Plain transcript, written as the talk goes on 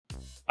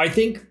I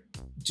think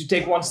to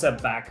take one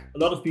step back, a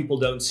lot of people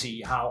don't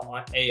see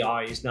how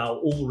AI is now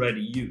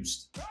already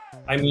used.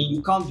 I mean,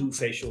 you can't do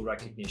facial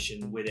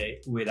recognition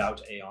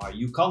without AI.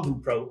 You can't do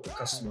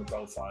customer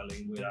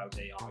profiling without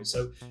AI.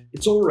 So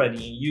it's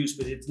already in use,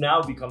 but it's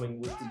now becoming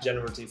with the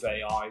generative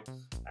AI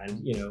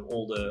and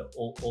all the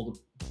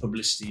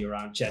publicity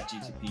around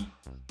ChatGPT.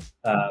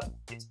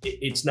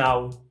 It's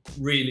now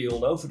really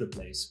all over the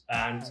place,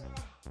 and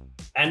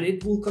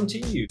it will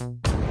continue.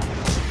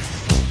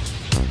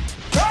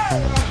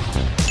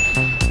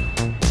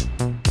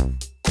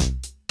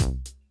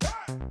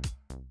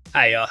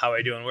 Hi, y'all. How are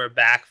you doing? We're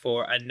back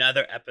for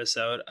another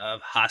episode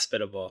of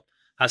Hospitable.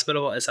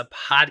 Hospitable is a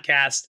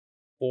podcast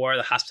for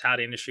the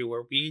hospitality industry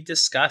where we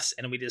discuss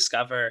and we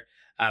discover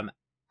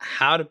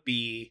how to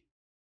be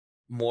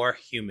more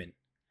human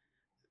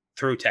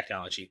through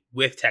technology,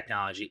 with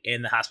technology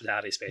in the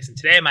hospitality space. And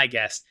today, my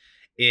guest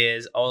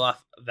is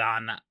Olaf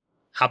van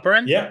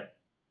Haperen. Yeah.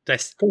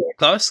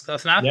 Close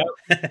enough. Yeah,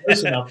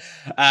 close enough.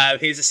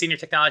 He's a senior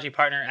technology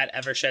partner at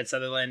Evershed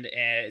Sutherland,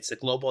 and it's a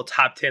global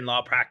top 10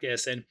 law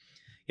practice. And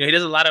he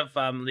does a lot of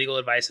legal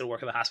advice and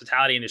work in the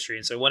hospitality industry.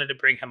 And so I wanted to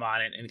bring him on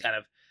and kind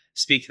of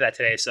speak to that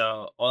today.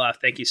 So Olaf,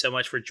 thank you so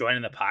much for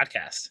joining the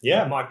podcast.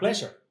 Yeah, my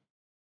pleasure.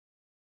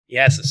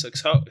 Yes, so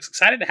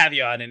excited to have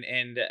you on.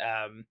 And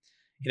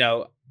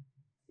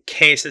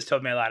Case has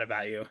told me a lot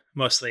about you,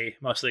 mostly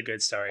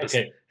good stories.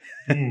 Okay.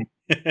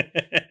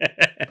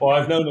 Well,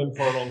 I've known him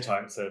for a long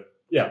time, so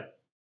yeah.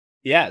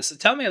 Yeah. So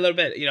tell me a little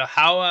bit,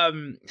 how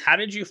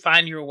did you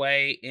find your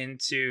way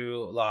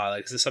into law?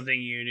 Like, is this something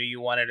you knew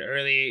you wanted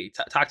early?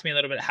 Talk to me a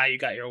little bit how you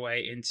got your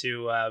way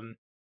into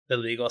the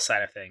legal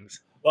side of things.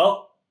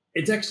 Well,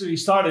 it actually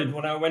started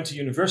when I went to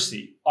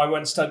university. I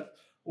went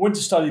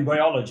to study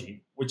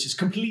biology, which is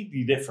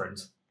completely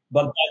different.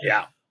 But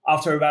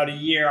after about a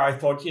year, I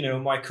thought,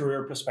 my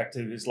career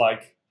perspective is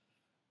like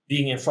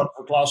being in front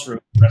of a classroom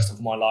the rest of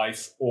my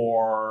life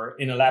or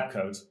in a lab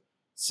coat.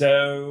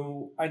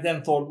 So I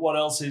then thought, what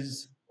else can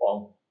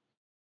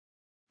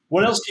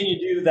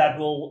you do that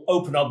will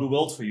open up the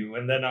world for you?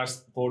 And then I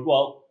thought,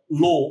 well,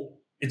 law,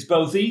 it's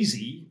both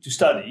easy to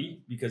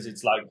study because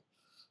it's like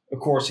a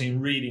course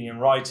in reading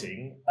and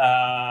writing.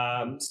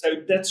 So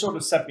that sort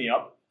of set me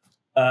up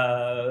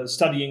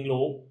studying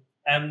law.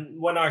 And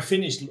when I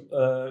finished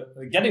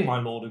getting my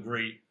law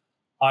degree,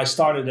 I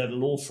started at a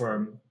law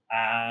firm.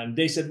 And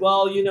they said,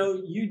 well, you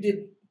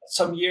did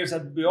some years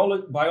at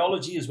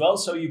biology as well,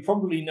 so you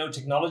probably know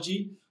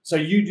technology, so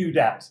you do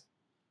that.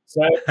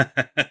 So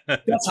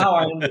that's how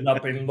I ended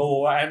up in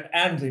law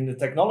and in the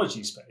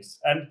technology space.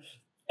 And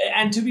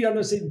to be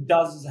honest, it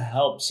does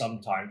help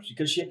sometimes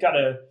because you've got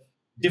a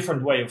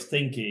different way of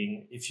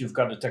thinking if you've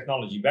got a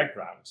technology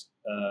background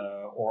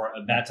or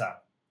a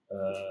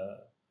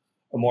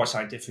more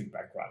scientific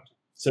background.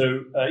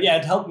 So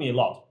it helped me a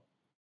lot.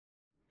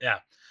 Yeah.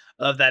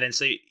 I love that. And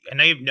so I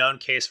know you've known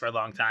Case for a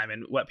long time,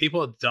 and what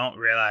people don't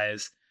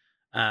realize,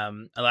 a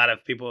lot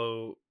of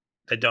people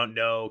that don't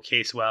know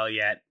Case well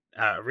yet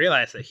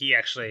realize that he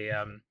actually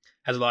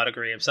has a law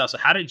degree himself. So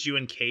how did you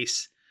and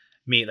Case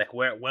meet? Like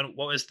what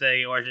was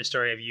the origin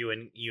story of you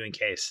and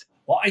Case?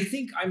 Well, I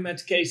think I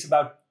met Case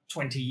about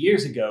 20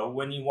 years ago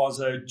when he was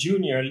a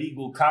junior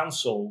legal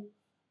counsel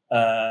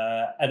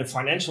at a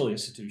financial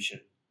institution.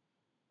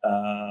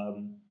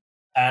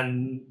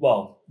 And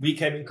well, we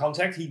came in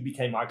contact. He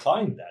became my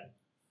client then,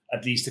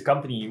 at least the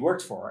company he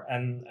worked for,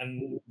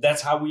 and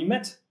that's how we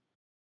met.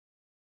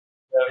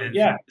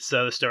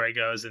 So the story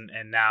goes, and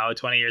now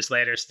 20 years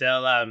later,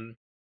 still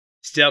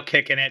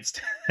kicking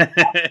it,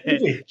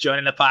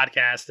 joining the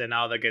podcast and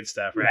all the good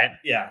stuff, right?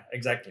 Yeah,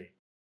 exactly.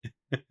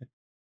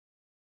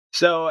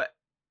 So,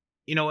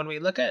 when we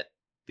look at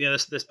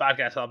this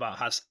podcast is all about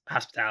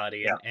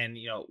hospitality and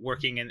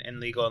working in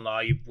legal and law,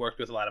 you've worked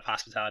with a lot of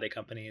hospitality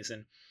companies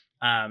and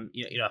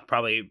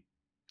probably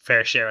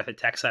fair share with the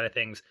tech side of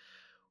things.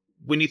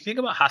 When you think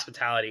about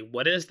hospitality,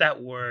 what does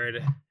that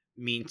word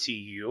mean to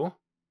you,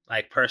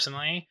 like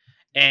personally?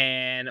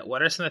 And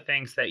what are some of the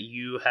things that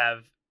you have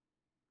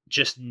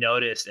just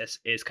noticed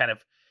as kind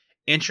of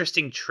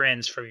interesting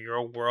trends from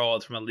your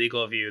world, from a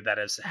legal view, that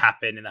has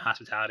happened in the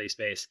hospitality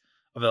space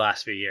over the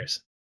last few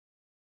years?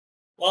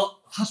 Well,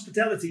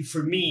 hospitality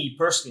for me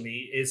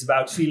personally is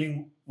about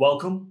feeling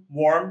welcome,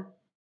 warm,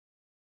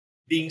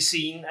 being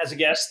seen as a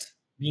guest,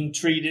 being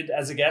treated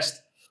as a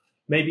guest,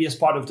 maybe as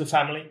part of the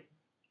family.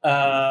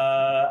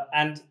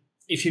 And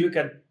if you look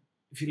at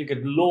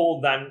law,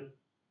 then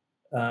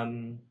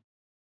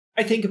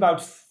I think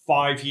about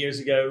 8 years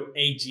ago,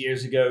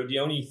 the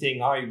only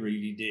thing I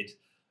really did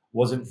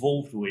was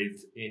involved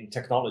with in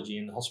technology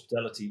and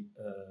hospitality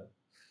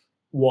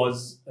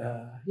was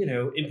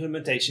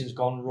implementations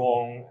gone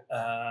wrong,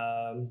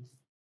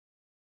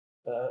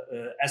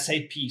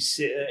 SAP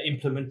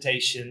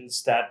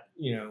implementations that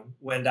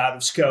went out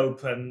of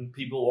scope and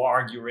people were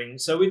arguing.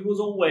 So it was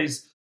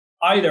always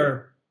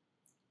either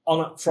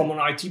from an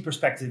IT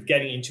perspective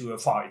getting into a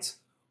fight,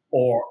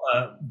 or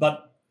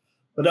but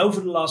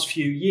over the last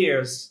few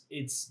years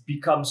it's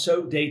become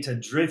so data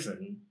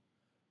driven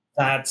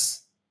that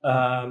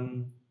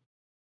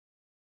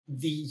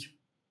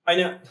I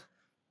know.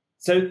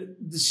 So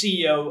the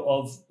CEO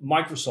of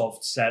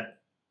Microsoft said,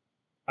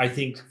 I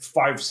think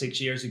 5-6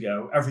 years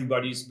ago,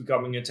 everybody's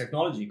becoming a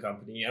technology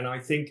company, and I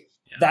think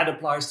that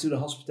applies to the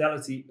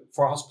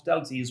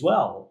hospitality as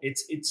well.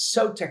 It's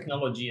so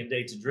technology and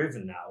data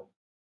driven now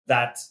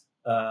that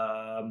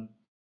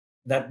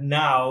that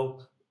now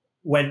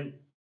when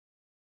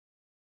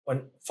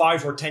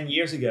 5 or 10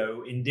 years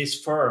ago in this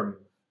firm,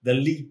 the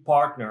lead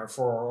partner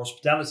for a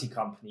hospitality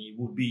company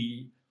would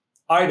be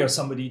either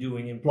somebody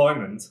doing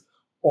employment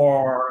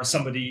or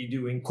somebody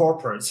doing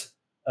corporate.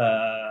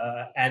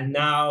 And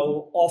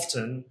now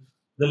often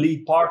the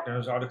lead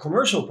partners are the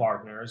commercial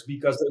partners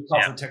because they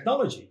cover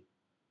technology.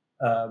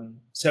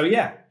 So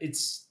yeah,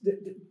 it's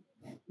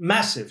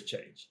massive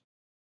change.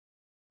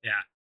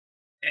 Yeah.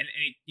 And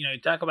you know,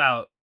 you talk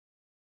about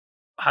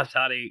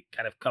hospitality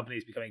kind of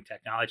companies becoming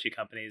technology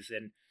companies,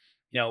 and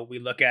you know, we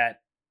look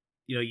at,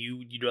 you know,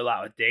 you do a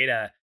lot with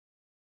data.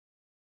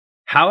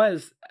 How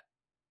has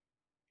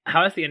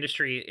the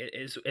industry,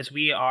 is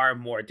we are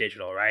more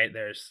digital, right?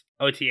 There's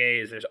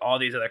OTAs, there's all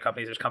these other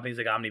companies, there's companies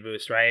like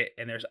Omniboost, right?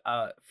 And there's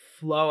a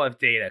flow of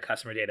data,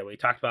 customer data. We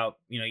talked about,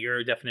 you know,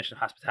 your definition of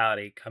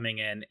hospitality coming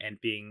in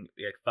and being,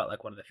 it felt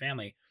like one of the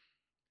family.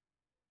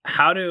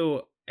 How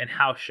do and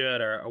how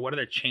should, or what are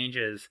the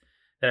changes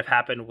that have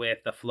happened with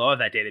the flow of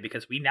that data?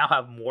 Because we now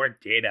have more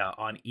data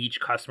on each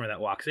customer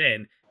that walks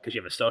in, because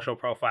you have a social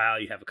profile,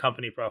 you have a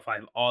company profile,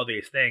 you have all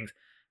these things.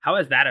 How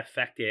has that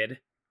affected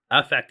or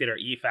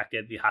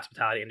affected the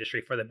hospitality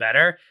industry for the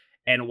better?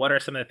 And what are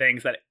some of the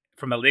things that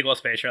from a legal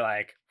space you're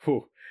like,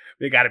 whew,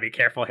 we got to be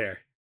careful here?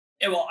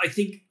 Yeah, well, I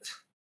think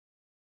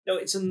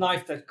it's a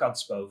knife that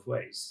cuts both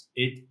ways.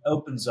 It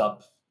opens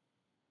up,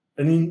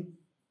 I mean,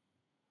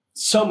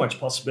 so much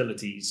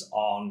possibilities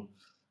on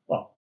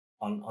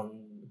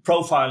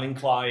profiling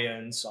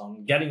clients,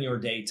 on getting your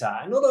data,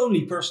 and not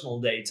only personal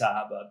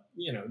data, but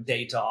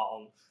data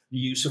on the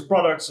use of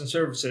products and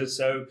services.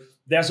 So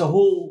there's a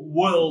whole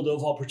world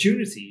of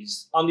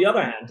opportunities. On the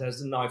other hand, as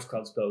the knife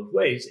cuts both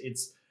ways,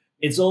 it's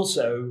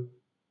also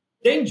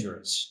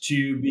dangerous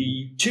to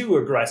be too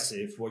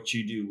aggressive what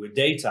you do with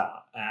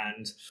data.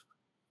 And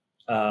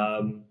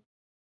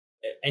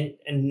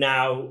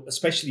now,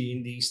 especially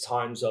in these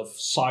times of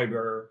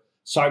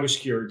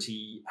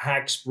cybersecurity,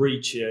 hacks,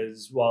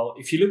 breaches. Well,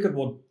 if you look at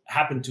what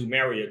happened to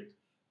Marriott,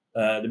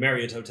 the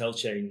Marriott hotel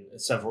chain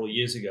several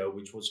years ago,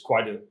 which was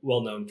quite a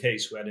well-known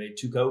case where they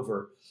took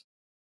over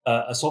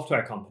a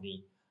software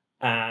company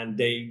and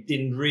they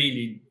didn't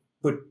really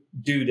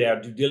do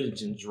their due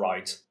diligence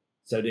right.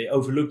 So they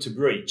overlooked a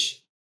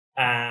breach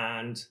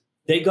and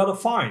they got a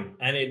fine,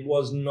 and it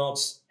was not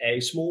a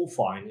small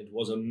fine. It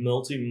was a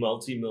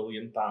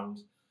multi-million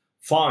pound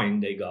fine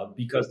they got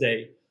because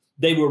they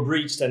were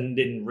breached and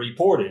didn't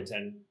report it.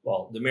 And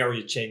well, the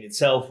Marriott chain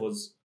itself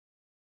was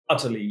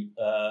utterly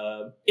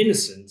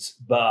innocent,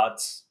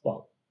 but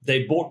well,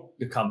 they bought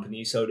the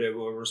company, so they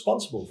were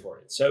responsible for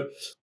it. So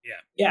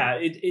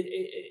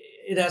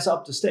it has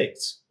upped the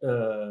stakes,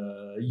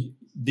 the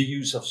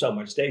use of so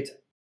much data.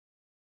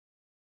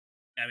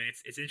 I mean,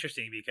 it's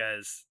interesting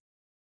because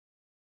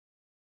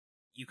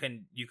you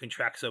can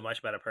track so much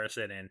about a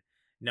person and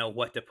know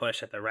what to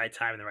push at the right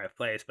time in the right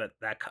place, but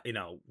that, you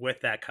know,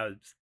 with that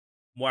comes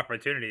more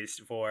opportunities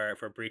for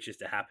breaches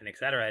to happen, et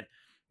cetera. And,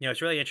 you know,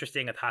 it's really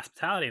interesting at the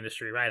hospitality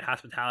industry, right?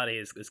 Hospitality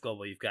is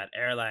global. You've got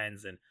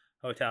airlines and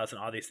hotels and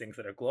all these things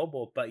that are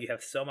global, but you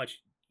have so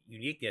much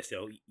uniqueness. You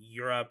know,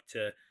 Europe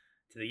to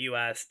the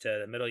US to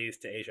the Middle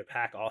East to Asia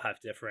Pac all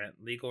have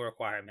different legal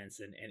requirements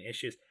and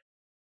issues.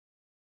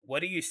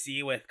 What do you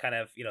see with kind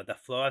of, you know, the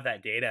flow of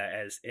that data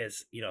as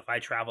you know, if I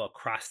travel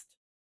across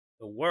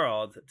the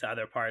world to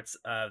other parts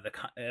of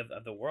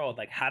of the world,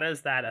 like how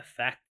does that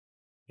affect,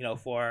 you know,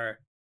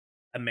 for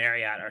a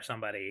Marriott or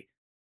somebody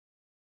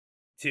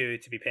to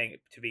be paying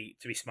to be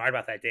smart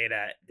about that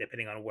data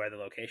depending on where the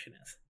location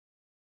is?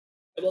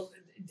 Well,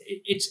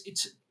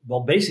 it's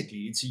well,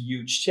 basically, it's a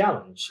huge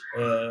challenge.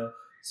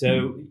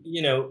 So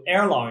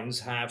airlines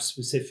have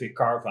specific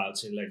carve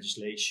outs in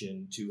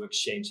legislation to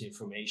exchange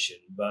information,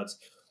 but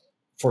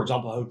for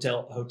example,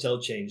 hotel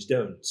chains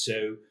don't.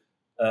 So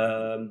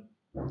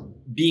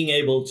being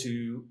able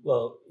to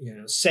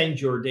send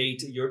your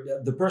data,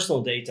 the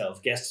personal data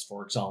of guests,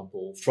 for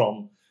example,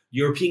 from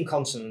European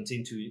continent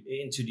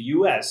into the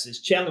US is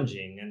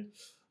challenging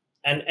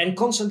and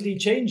constantly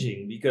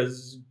changing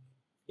because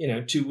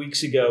 2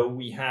 weeks ago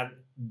we had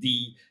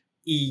the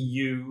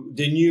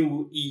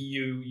new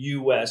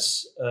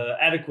EU-US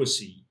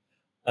adequacy,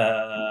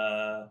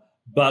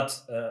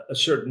 but a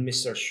certain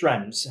Mr.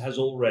 Schrems has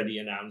already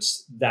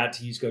announced that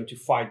he's going to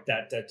fight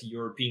that at the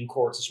European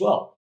courts as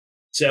well.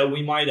 So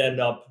we might end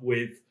up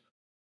with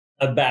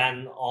a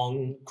ban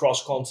on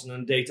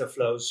cross-continent data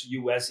flows,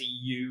 US,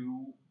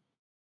 EU,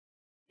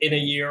 in a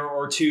year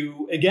or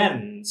two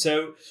again.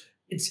 So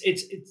it's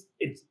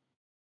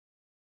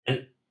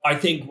and I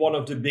think one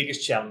of the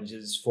biggest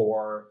challenges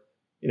for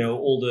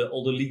all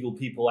the legal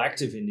people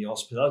active in the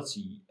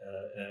hospitality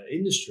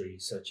industry,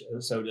 so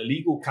the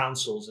legal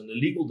councils and the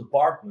legal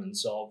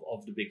departments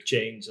of the big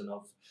chains and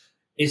of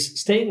is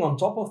staying on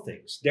top of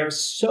things. There's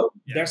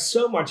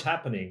so much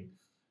happening.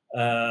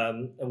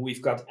 And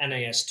we've got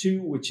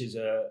NIS2, which is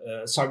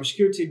a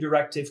cybersecurity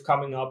directive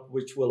coming up,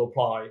 which will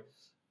apply.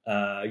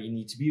 You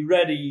need to be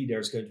ready.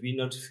 There's going to be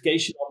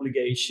notification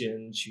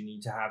obligations. You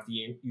need to have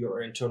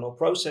your internal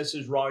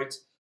processes right.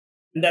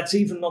 And that's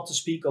even not to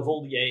speak of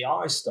all the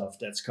AI stuff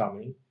that's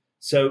coming.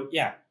 So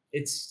yeah,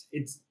 it's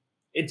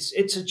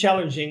a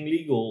challenging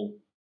legal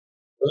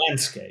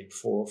landscape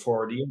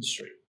for the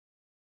industry.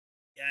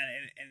 Yeah,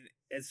 and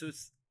it's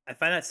just I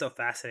find that so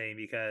fascinating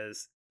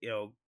because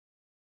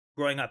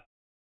growing up,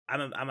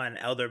 I'm an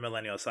elder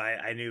millennial, so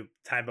I knew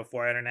time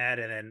before internet,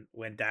 and then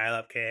when dial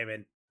up came,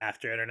 and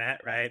after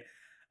internet, right?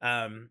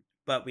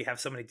 But we have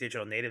so many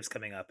digital natives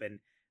coming up, and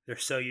they're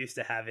so used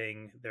to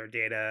having their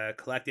data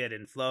collected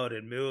and flowed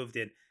and moved,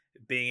 and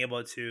being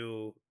able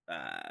to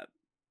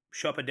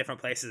show up in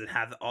different places and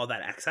have all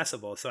that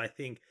accessible. So I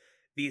think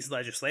these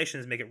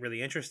legislations make it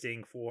really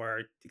interesting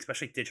for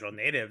especially digital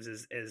natives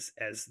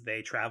as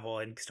they travel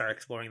and start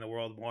exploring the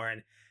world more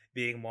and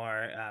being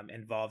more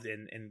involved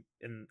in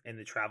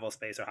the travel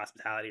space or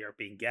hospitality or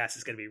being guests.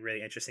 It's going to be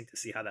really interesting to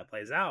see how that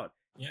plays out.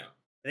 Yeah.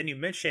 Then you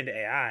mentioned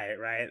AI,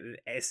 right?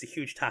 It's a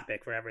huge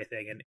topic for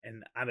everything,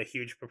 and I'm a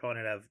huge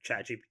proponent of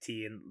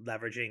ChatGPT and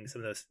leveraging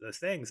some of those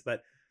things.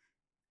 But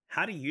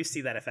how do you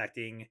see that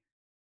affecting?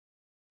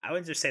 I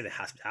wouldn't just say the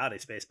hospitality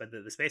space, but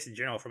the space in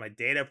general, from a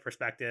data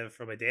perspective,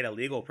 from a data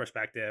legal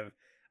perspective.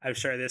 I'm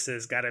sure this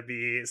has got to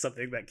be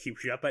something that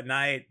keeps you up at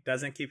night,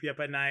 doesn't keep you up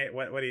at night.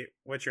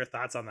 What's your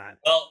thoughts on that?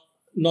 Well,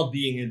 not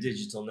being a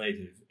digital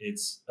native,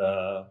 it's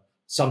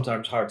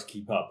sometimes hard to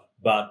keep up,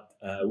 but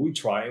we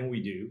try and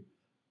we do.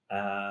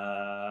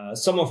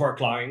 Some of our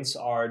clients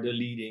are the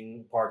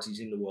leading parties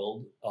in the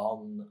world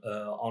on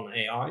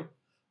AI,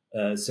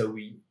 so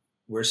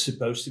we're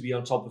supposed to be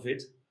on top of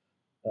it.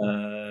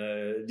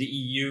 The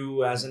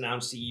EU has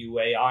announced the EU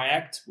AI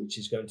Act, which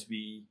is going to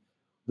be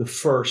the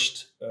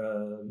first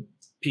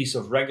piece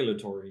of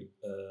regulatory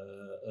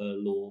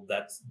law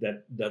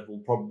that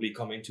will probably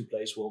come into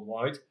place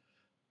worldwide,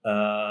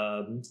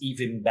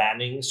 even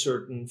banning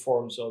certain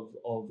forms of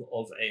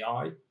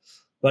AI.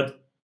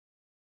 But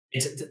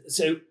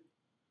so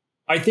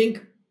I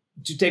think,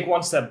 to take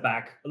one step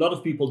back, a lot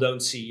of people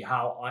don't see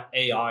how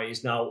AI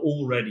is now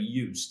already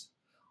used.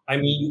 I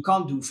mean, you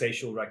can't do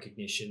facial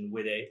recognition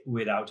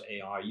without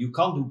AI. You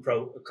can't do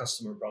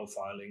customer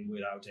profiling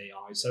without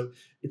AI. So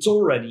it's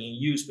already in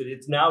use, but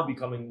it's now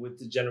becoming, with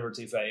the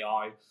generative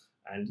AI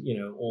and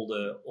all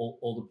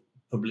the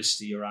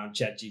publicity around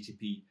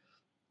ChatGPT.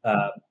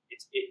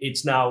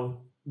 It's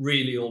now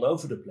really all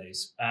over the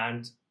place,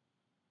 and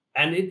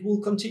it will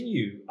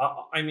continue.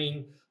 I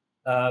mean,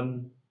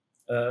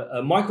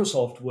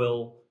 Microsoft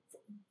will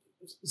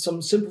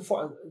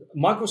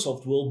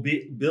Microsoft will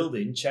build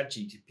in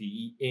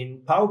ChatGPT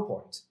in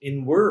PowerPoint,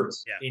 in Word,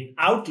 Yeah. in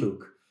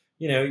Outlook.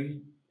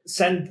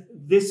 Send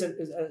this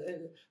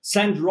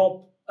send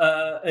Rob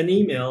an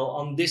email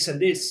on this and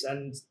this,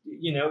 and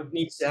it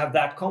needs to have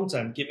that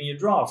content. Give me a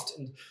draft,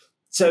 and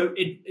so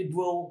it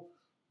will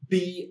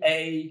be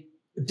a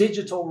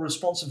digital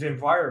responsive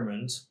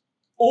environment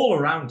all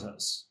around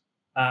us.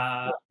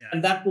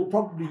 And that will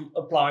probably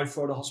apply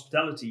for the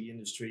hospitality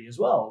industry as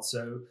well.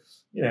 So,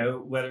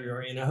 whether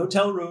you're in a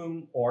hotel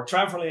room or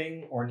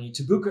traveling or need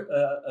to book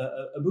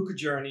a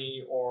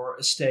journey or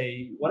a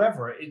stay,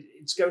 whatever,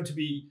 it's going to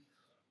be,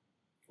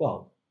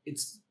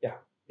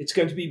 it's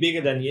going to be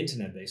bigger than the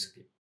internet,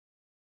 basically.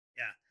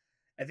 Yeah.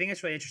 I think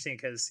it's really interesting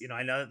because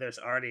I know that there's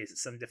already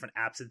some different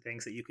apps and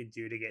things that you can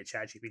do to get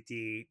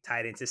ChatGPT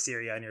tied into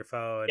Siri on your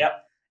phone,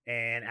 Yep.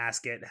 and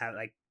ask it how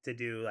to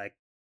do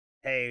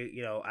hey,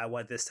 I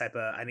want this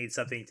I need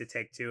something to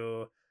take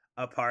to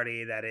a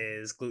party that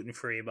is gluten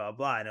free, blah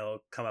blah, and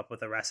it'll come up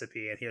with a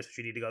recipe, and here's what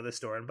you need to go to the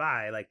store and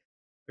buy.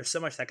 There's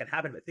so much that can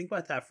happen, but think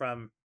about that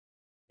from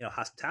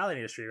hospitality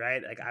industry,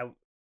 right?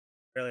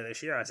 Earlier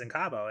this year I was in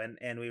Cabo,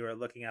 and we were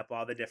looking up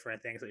all the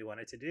different things that we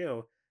wanted to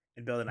do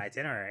and build an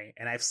itinerary.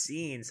 And I've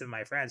seen some of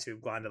my friends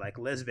who've gone to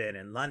Lisbon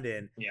and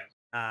London,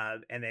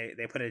 and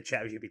they put in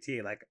ChatGPT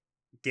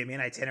give me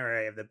an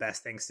itinerary of the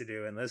best things to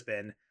do in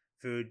Lisbon,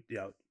 food,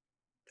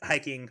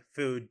 hiking,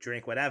 food,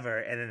 drink, whatever,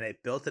 and then they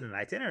built in an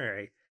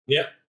itinerary.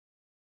 Yeah.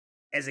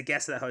 As a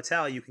guest at the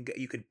hotel, you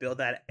could build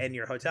that in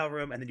your hotel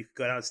room, and then you could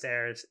go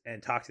downstairs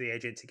and talk to the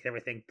agent to get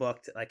everything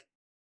booked.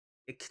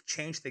 It could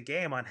change the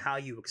game on how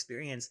you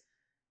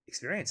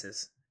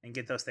experiences and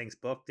get those things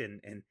booked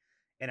and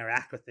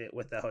interact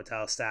with the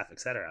hotel staff,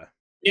 etc.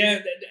 Yeah,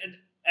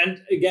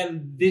 and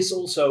again, this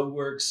also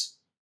works.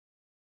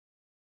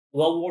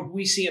 Well, what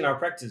we see in our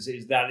practice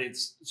is that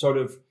it's sort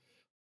of,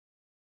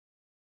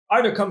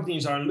 either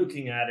companies are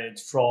looking at it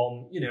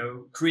from,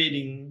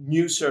 creating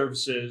new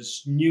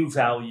services, new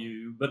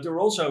value, but there are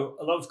also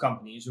a lot of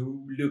companies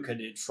who look at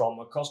it from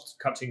a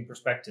cost-cutting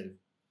perspective.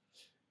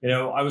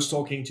 I was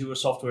talking to a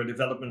software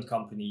development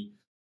company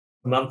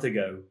a month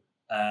ago,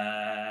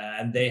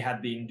 and they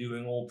had been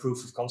doing all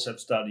proof of concept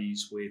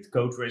studies with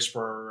Code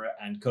Whisperer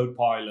and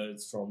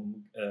Copilot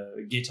from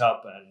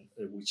GitHub,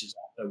 and which is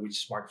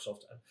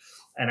Microsoft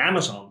and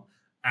Amazon.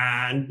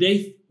 and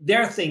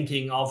they're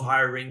thinking of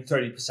hiring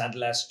 30%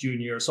 less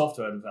junior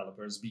software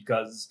developers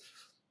because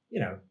you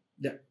know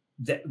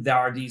there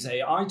are these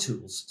AI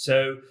tools.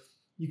 So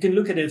you can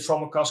look at it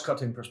from a cost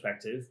cutting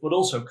perspective, but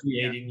also Yeah.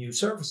 creating new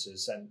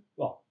services. And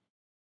well,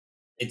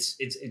 it's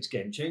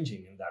game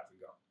changing in that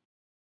regard.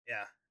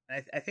 Yeah.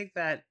 And I think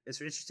that it's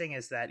interesting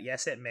is that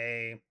yes, it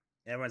may.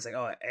 Everyone's like,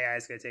 "Oh, AI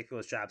is going to take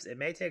people's jobs." It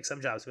may take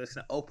some jobs, but it's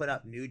going to open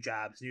up new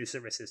jobs, new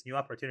services, new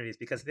opportunities.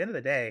 Because at the end of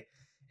the day,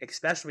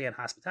 especially in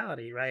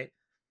hospitality, right?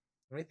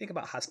 When we think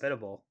about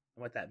hospitable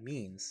and what that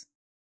means,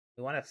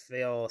 we want to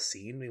feel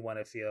seen, we want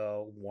to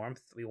feel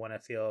warmth, we want to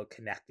feel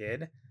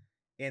connected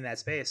in that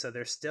space. So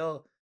there's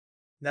still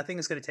nothing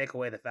is going to take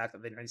away the fact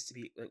that there needs to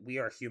be. Like, we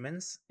are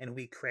humans and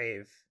we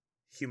crave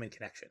human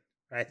connection.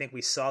 Right? I think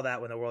we saw that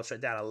when the world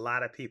shut down. A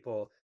lot of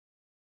people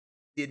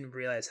didn't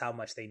realize how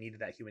much they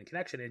needed that human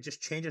connection. It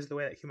just changes the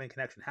way that human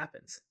connection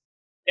happens.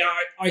 Yeah,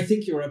 I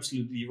think you're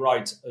absolutely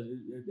right.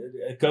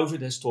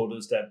 COVID has taught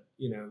us that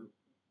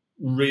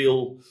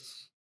real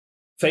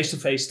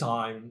face-to-face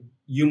time,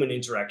 human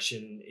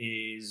interaction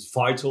is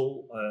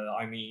vital.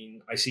 I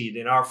mean, I see it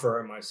in our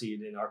firm. I see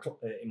it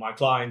in my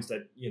clients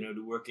that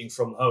the working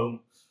from home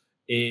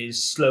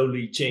is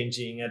slowly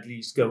changing, at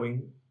least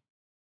going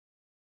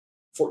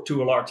for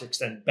to a large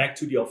extent back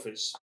to the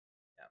office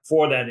Yeah.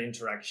 for that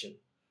interaction.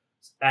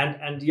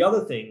 And the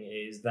other thing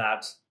is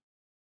that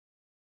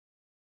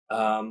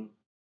um,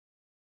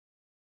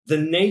 the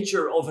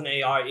nature of an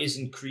AI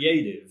isn't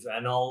creative,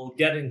 and I'll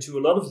get into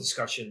a lot of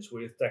discussions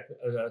with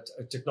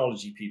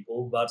technology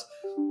people. But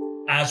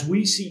as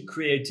we see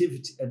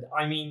creativity,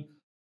 I mean,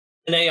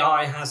 an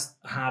AI has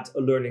had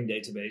a learning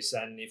database,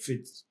 and if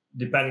it's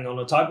depending on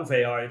the type of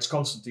AI, it's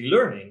constantly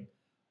learning,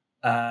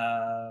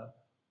 uh,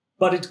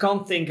 but it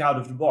can't think out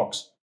of the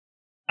box.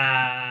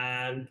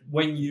 And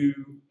when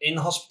you in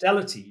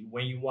hospitality,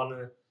 when you want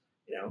to,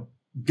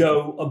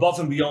 go above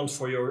and beyond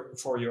for your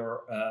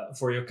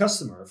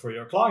customer, for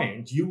your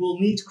client, you will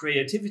need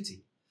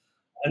creativity.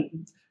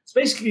 And it's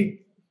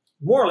basically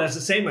more or less the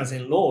same as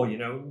in law.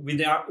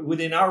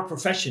 Within our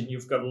profession,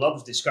 you've got a lot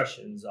of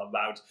discussions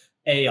about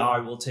AI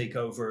will take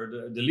over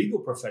the legal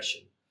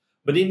profession.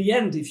 But in the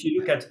end, if you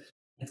look at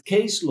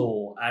case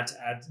law, at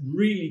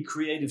really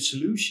creative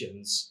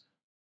solutions,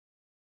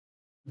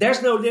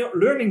 there's no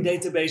learning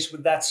database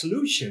with that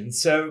solution.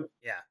 So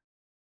Yeah.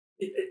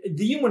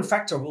 the human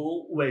factor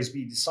will always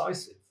be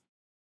decisive.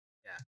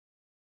 Yeah.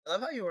 I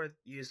love how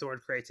use the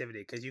word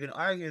creativity because you can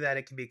argue that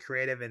it can be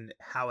creative in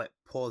how it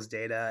pulls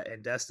data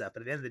and does stuff,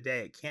 but at the end of the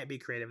day, it can't be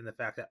creative in the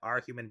fact that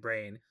our human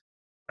brain,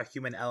 our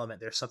human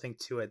element, there's something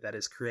to it that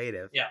is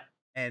creative, Yeah.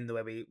 and the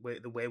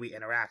way we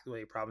interact, the way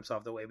we problem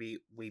solve, the way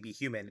we be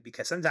human.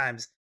 Because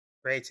sometimes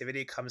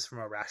creativity comes from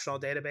a rational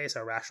database,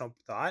 a rational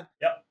thought.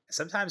 Yeah.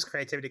 Sometimes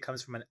creativity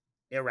comes from an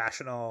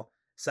irrational,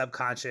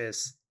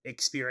 subconscious,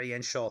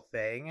 experiential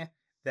thing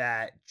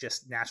that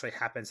just naturally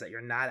happens that you're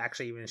not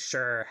actually even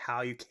sure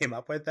how you came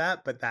up with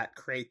that, but that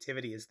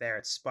creativity is there.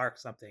 It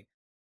sparks something.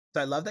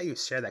 So I love that you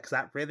share that because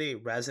that really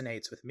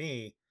resonates with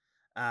me,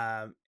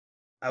 um,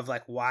 of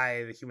like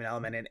why the human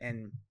element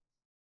and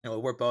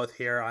we're both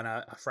here on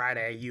a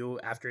Friday, you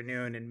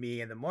afternoon and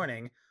me in the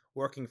morning,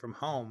 working from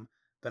home.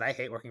 But I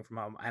hate working from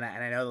home, and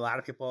I know a lot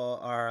of people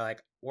are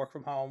like work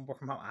from home, work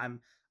from home.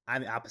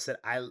 I'm the opposite.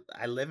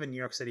 I live in New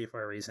York City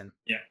for a reason,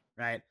 Yeah.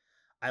 right?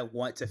 I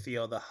want to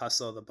feel the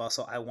hustle, the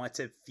bustle. I want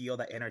to feel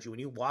that energy when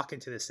you walk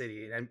into the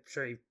city. And I'm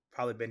sure you've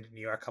probably been to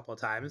New York a couple of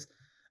times.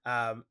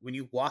 When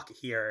you walk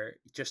here,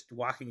 just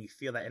walking, you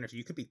feel that energy.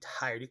 You could be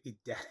tired, you could be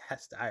dead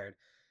ass tired,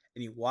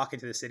 and you walk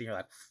into the city, and you're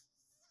like,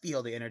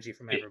 feel the energy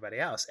from everybody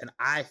else. And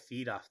I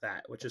feed off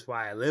that, which is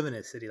why I live in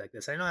a city like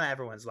this. I know not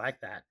everyone's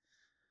like that,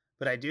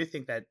 but I do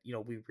think that,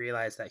 we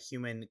realize that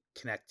human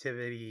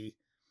connectivity,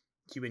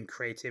 human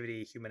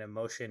creativity, human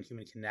emotion,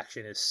 human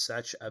connection is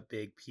such a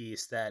big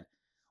piece that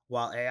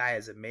while AI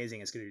is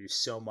amazing, it's going to do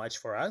so much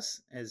for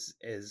us as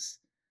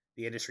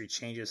the industry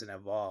changes and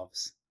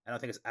evolves. I don't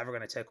think it's ever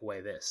going to take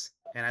away this.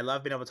 And I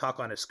love being able to talk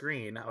on a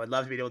screen. I would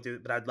love to be able to do,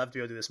 but I'd love to be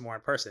able to do this more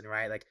in person,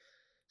 right? Like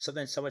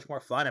something so much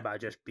more fun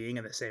about just being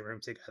in the same room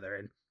together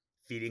and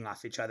feeding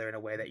off each other in a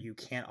way that you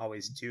can't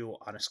always do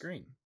on a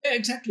screen. Yeah,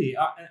 exactly.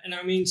 And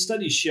I mean,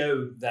 studies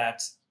show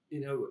that,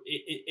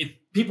 if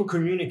people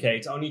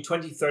communicate, only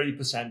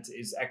 20-30%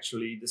 is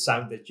actually the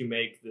sound that you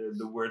make,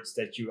 the words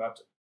that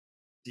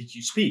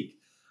you speak.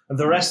 And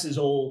the rest is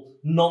all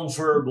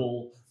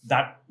non-verbal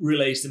that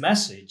relays the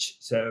message.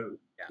 So,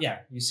 Yeah. yeah,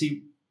 you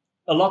see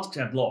a lot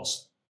get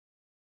lost.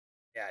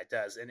 Yeah, it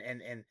does.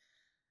 And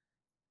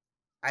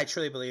I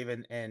truly believe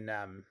in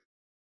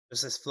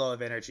there's this flow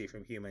of energy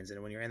from humans,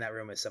 and when you're in that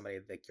room with somebody,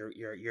 like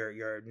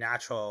your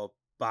natural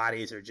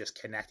bodies are just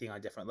connecting on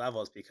different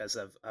levels because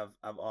of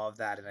all of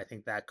that, and I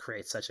think that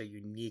creates such a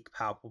unique,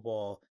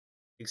 palpable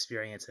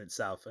experience in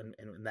itself, and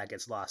that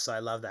gets lost. So I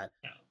love that.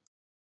 Yeah.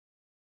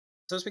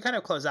 So as we kind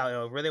of close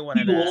out, really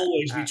wanted People will to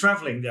always be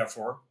traveling,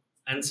 therefore.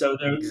 And so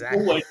there always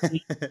exactly.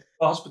 be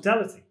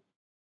hospitality.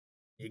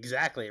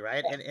 Exactly,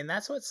 right? And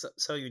that's what's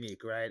so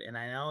unique, right? And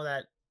I know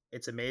that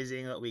it's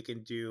amazing what we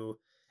can do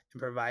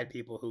and provide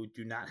people who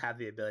do not have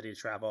the ability to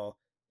travel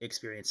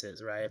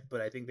experiences, right?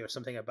 But I think there's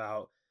something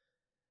about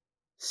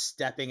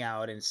stepping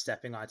out and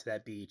stepping onto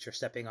that beach or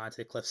stepping onto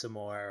the cliffs of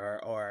Moher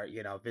or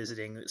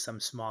visiting some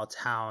small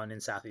town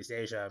in Southeast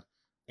Asia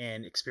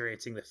and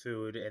experiencing the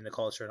food and the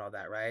culture and all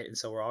that, right? And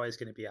so we're always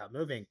going to be out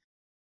moving.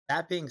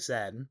 That being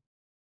said,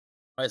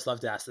 I always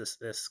love to ask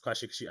this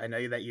question because I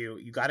know that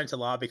you got into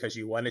law because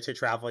you wanted to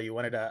travel, you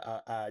wanted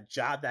a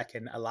job that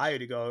can allow you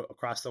to go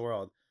across the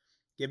world.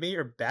 Give me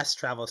your best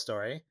travel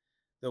story,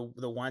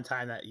 the one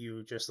time that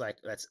you just like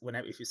that's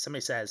whenever if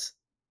somebody says,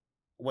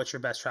 "What's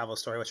your best travel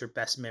story? What's your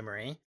best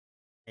memory?"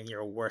 and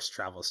your worst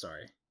travel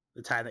story,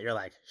 the time that you're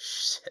like,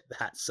 "Shit,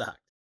 that sucked."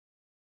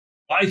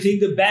 I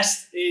think the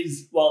best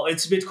is, well,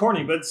 it's a bit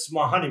corny, but it's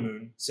my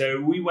honeymoon. So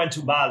we went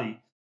to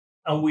Bali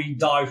and we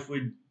dived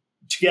with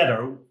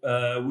together.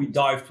 We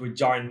dived with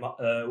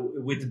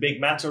with the big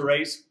manta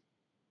rays.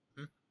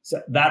 Hmm?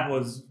 So that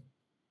was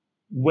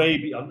way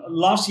beyond.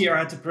 Last year I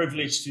had the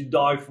privilege to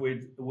dive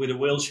with a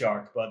whale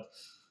shark, but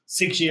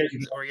 6 years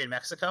ago Were you in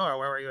Mexico or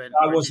where were you in?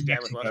 I Where did was you in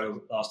dive with Wilshire?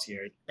 Mexico last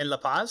year. In La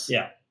Paz.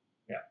 Yeah,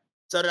 yeah.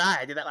 So did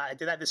I. I did that. I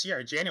did that this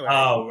year in January.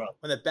 Oh well,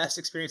 One of the best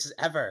experiences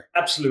ever.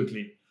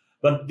 absolutely.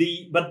 But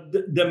the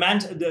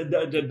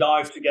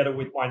dive together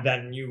with my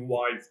then new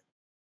wife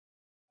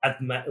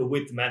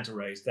with the manta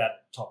rays,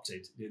 that topped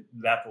it.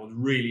 That was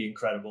really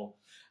incredible.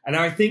 And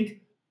I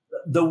think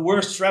the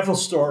worst travel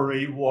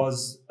story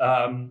was,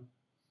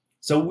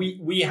 so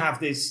we have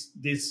this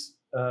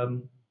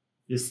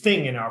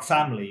thing in our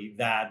family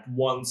that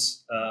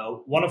once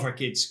one of our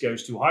kids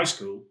goes to high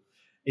school,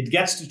 it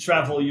gets to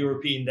travel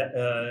European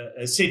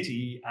a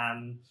city,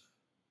 and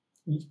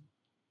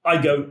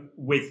I go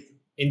with,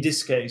 in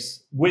this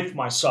case, with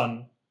my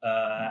son.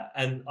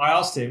 And I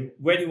asked him,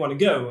 "Where do you want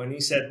to go?" And he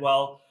said,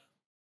 "Well,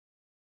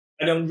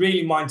 I don't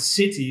really mind the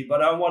city,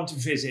 but I want to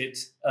visit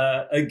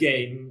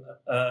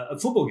a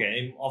football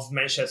game of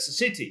Manchester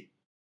City."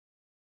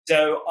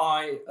 So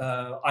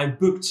I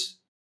booked,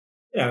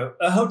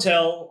 a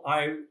hotel.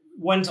 I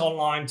went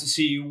online to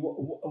see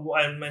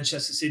when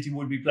Manchester City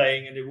would be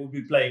playing, and they would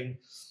be playing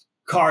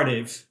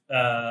Cardiff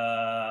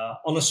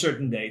on a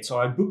certain date. So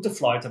I booked the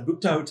flight, I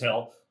booked the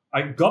hotel,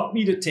 I got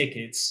me the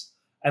tickets,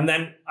 and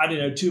then I don't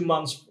know, 2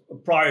 months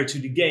prior to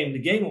the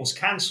game was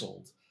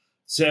cancelled.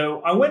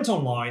 So I went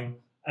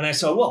online and I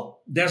saw,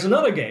 well, there's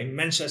another game.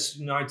 Manchester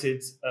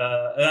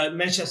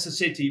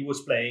City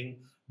was playing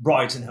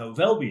Brighton Hove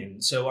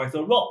Albion. So I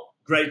thought, well,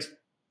 great,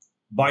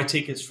 buy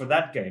tickets for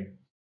that game.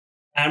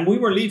 And we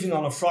were leaving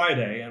on a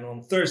Friday, and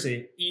on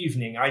Thursday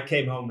evening, I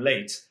came home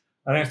late.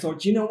 And I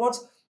thought, you know what?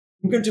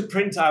 I'm going to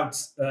print out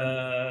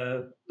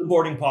the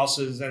boarding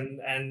passes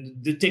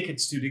and the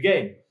tickets to the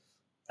game.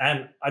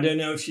 And I don't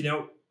know if you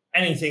know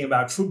anything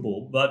about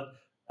football, but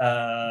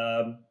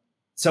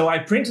so I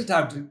printed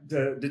out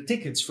the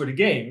tickets for the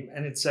game,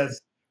 and it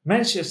says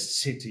Manchester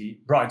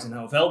City, Brighton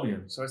Hove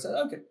Albion. So I said,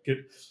 okay,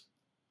 good.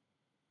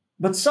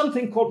 But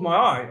something caught my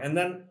eye, and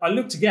then I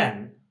looked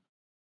again,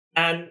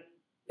 and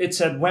it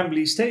said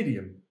Wembley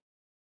Stadium.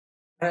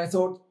 And I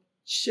thought,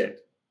 shit,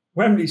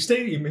 Wembley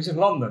Stadium is in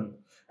London.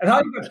 And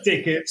I got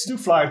tickets to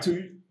fly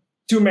to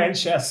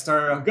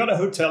Manchester. I got a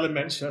hotel in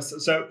Manchester.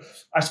 So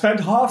I spent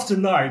half the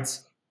night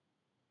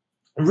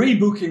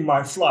rebooking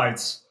my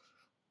flights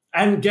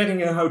and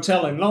getting a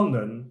hotel in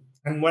London.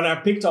 And when I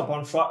picked up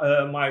on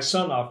my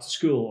son after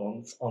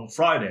school on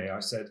Friday,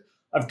 I said,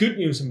 I have good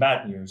news and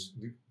bad news.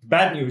 The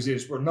bad news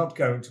is we're not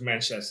going to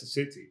Manchester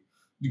City.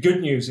 The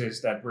good news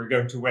is that we're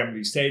going to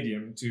Wembley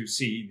Stadium to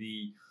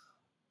see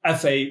the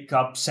FA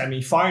Cup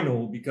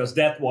semi-final, because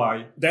that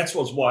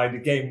was why the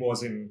game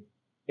was in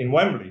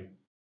Wembley.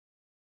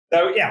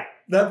 So yeah,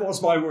 that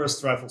was my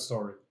worst travel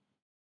story.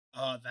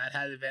 Oh, that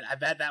had been. I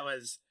bet that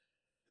was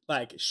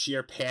like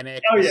sheer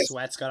panic. Oh The yes,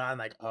 sweats got on.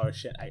 Like, oh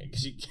shit,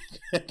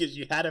 because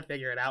you had to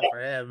figure it out for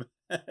him.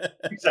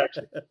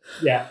 exactly.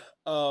 Yeah.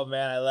 Oh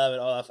man, I love it,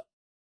 Olaf.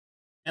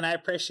 And I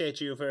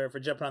appreciate you for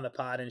jumping on the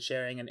pod and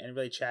sharing and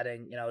really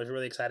chatting. I was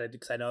really excited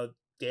because I know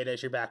data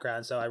is your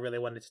background, so I really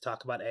wanted to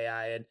talk about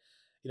AI and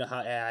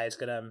how AI is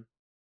going to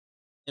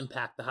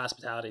impact the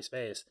hospitality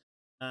space.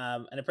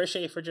 And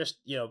appreciate you for just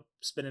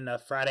spending a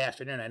Friday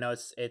afternoon. I know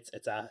it's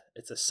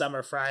a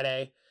summer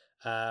Friday.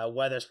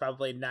 Weather's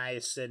probably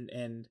nice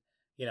and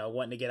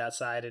wanting to get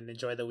outside and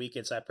enjoy the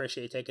weekend. So I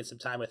appreciate you taking some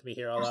time with me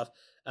here, Olaf.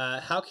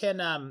 How can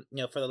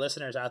for the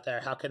listeners out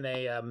there, how can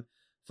they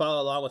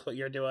follow along with what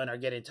you're doing or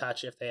get in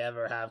touch if they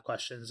ever have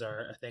questions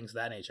or things of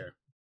that nature?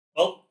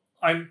 Well,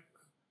 I'm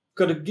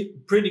got a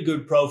pretty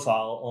good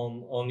profile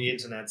on the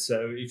internet.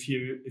 So if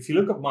you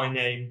look up my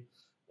name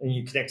and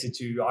you connect it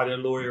to either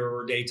lawyer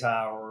or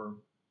data or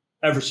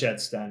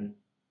Evershed, then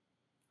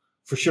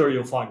for sure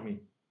you'll find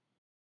me.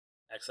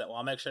 Excellent. Well,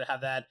 I'll make sure to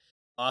have that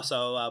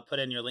also put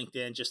in your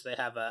LinkedIn just so they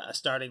have a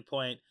starting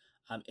point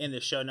in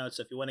the show notes.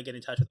 So if you want to get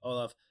in touch with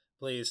Olaf,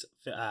 please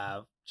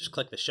just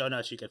click the show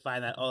notes. You can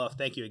find that. Olaf,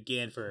 thank you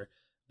again for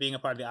being a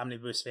part of the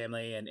Omniboost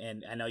family.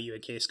 And I know you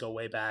and Case go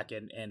way back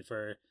and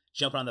for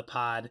jumping on the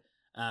pod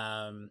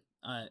and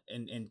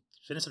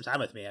spending some time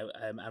with me.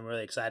 I'm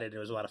really excited. It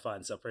was a lot of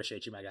fun. So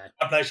appreciate you, my guy.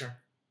 My pleasure.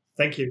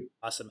 Thank you.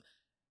 Awesome.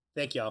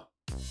 Thank y'all.